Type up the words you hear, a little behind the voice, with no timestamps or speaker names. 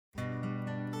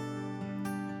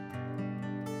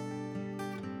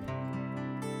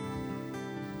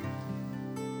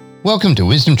Welcome to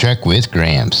Wisdom Trek with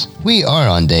Gramps. We are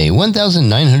on day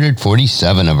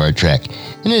 1947 of our trek,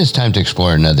 and it is time to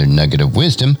explore another nugget of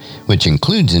wisdom, which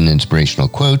includes an inspirational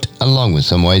quote, along with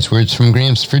some wise words from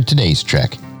Gramps for today's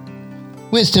trek.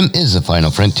 Wisdom is the final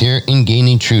frontier in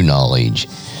gaining true knowledge,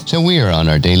 so we are on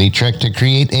our daily trek to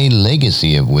create a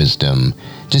legacy of wisdom,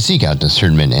 to seek out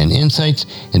discernment and insights,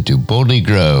 and to boldly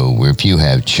grow where few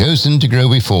have chosen to grow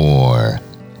before.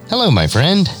 Hello, my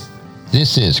friend.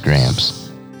 This is Gramps.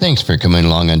 Thanks for coming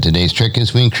along on today's trek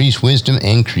as we increase wisdom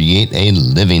and create a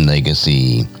living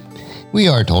legacy. We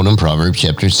are told in Proverbs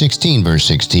chapter 16, verse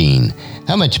 16,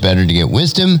 how much better to get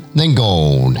wisdom than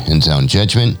gold, and sound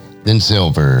judgment than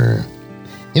silver.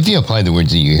 If you apply the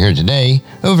words that you hear today,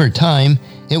 over time,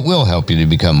 it will help you to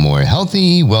become more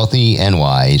healthy, wealthy, and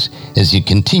wise as you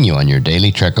continue on your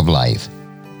daily trek of life.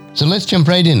 So let's jump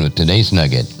right in with today's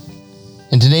nugget.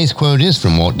 And today's quote is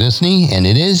from Walt Disney, and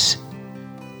it is,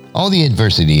 "All the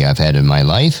adversity I've had in my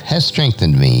life has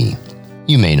strengthened me.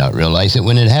 You may not realize it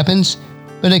when it happens,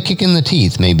 but a kick in the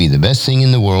teeth may be the best thing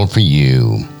in the world for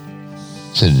you."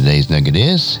 So today's nugget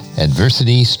is,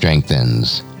 adversity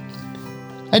strengthens.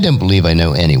 I don't believe I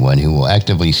know anyone who will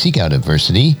actively seek out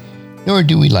adversity, nor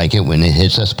do we like it when it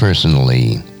hits us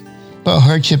personally. But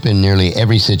hardship in nearly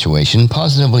every situation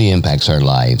positively impacts our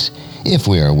lives, if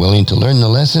we are willing to learn the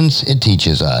lessons it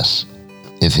teaches us.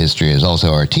 If history is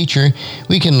also our teacher,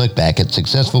 we can look back at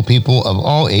successful people of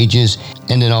all ages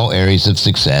and in all areas of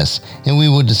success, and we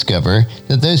will discover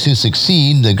that those who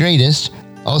succeed the greatest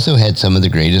also had some of the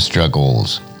greatest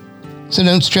struggles. So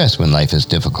don't stress when life is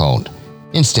difficult.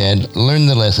 Instead, learn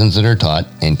the lessons that are taught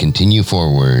and continue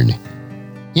forward.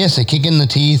 Yes, a kick in the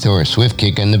teeth or a swift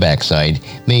kick on the backside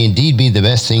may indeed be the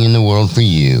best thing in the world for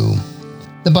you.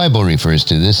 The Bible refers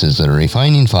to this as a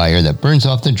refining fire that burns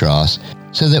off the dross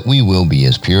so that we will be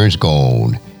as pure as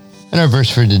gold. And our verse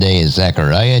for today is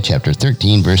Zechariah chapter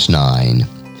 13, verse 9.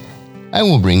 "I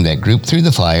will bring that group through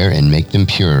the fire and make them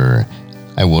pure.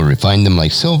 I will refine them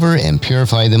like silver and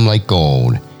purify them like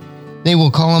gold. They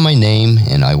will call on my name,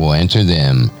 and I will answer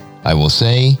them. I will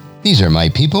say, 'These are my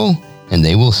people,' and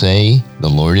they will say, 'The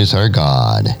Lord is our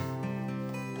God.'"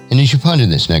 And as you ponder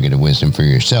this nugget of wisdom for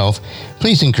yourself,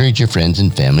 please encourage your friends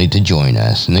and family to join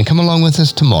us, and then come along with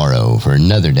us tomorrow for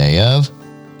another day of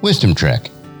Wisdom Trek,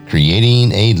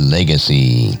 creating a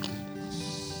legacy.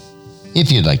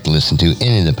 If you'd like to listen to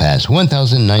any of the past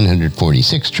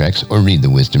 1946 treks or read the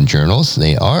Wisdom Journals,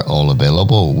 they are all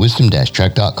available at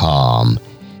wisdom-trek.com.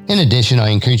 In addition, I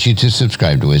encourage you to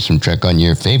subscribe to Wisdom Trek on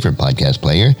your favorite podcast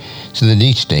player so that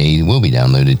each day will be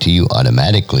downloaded to you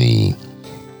automatically.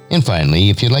 And finally,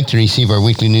 if you'd like to receive our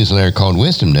weekly newsletter called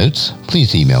Wisdom Notes,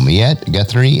 please email me at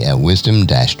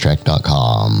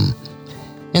guthrie@wisdom-trek.com.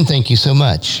 And thank you so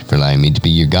much for allowing me to be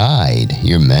your guide,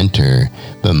 your mentor,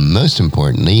 but most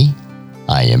importantly,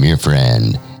 I am your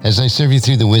friend as I serve you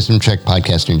through the Wisdom Trek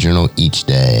podcast and journal each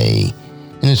day.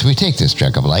 And as we take this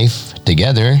trek of life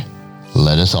together,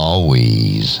 let us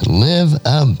always live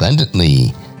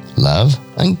abundantly, love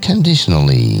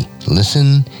unconditionally,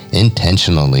 listen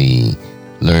intentionally,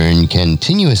 learn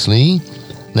continuously,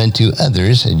 lend to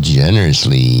others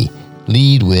generously,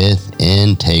 lead with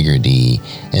integrity,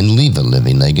 and leave a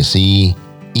living legacy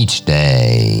each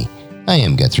day. I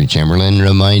am Guthrie Chamberlain,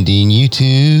 reminding you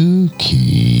to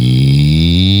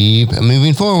keep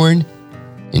moving forward,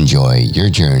 enjoy your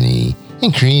journey,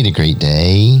 and create a great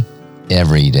day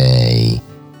every day.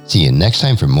 See you next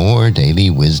time for more daily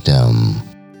wisdom.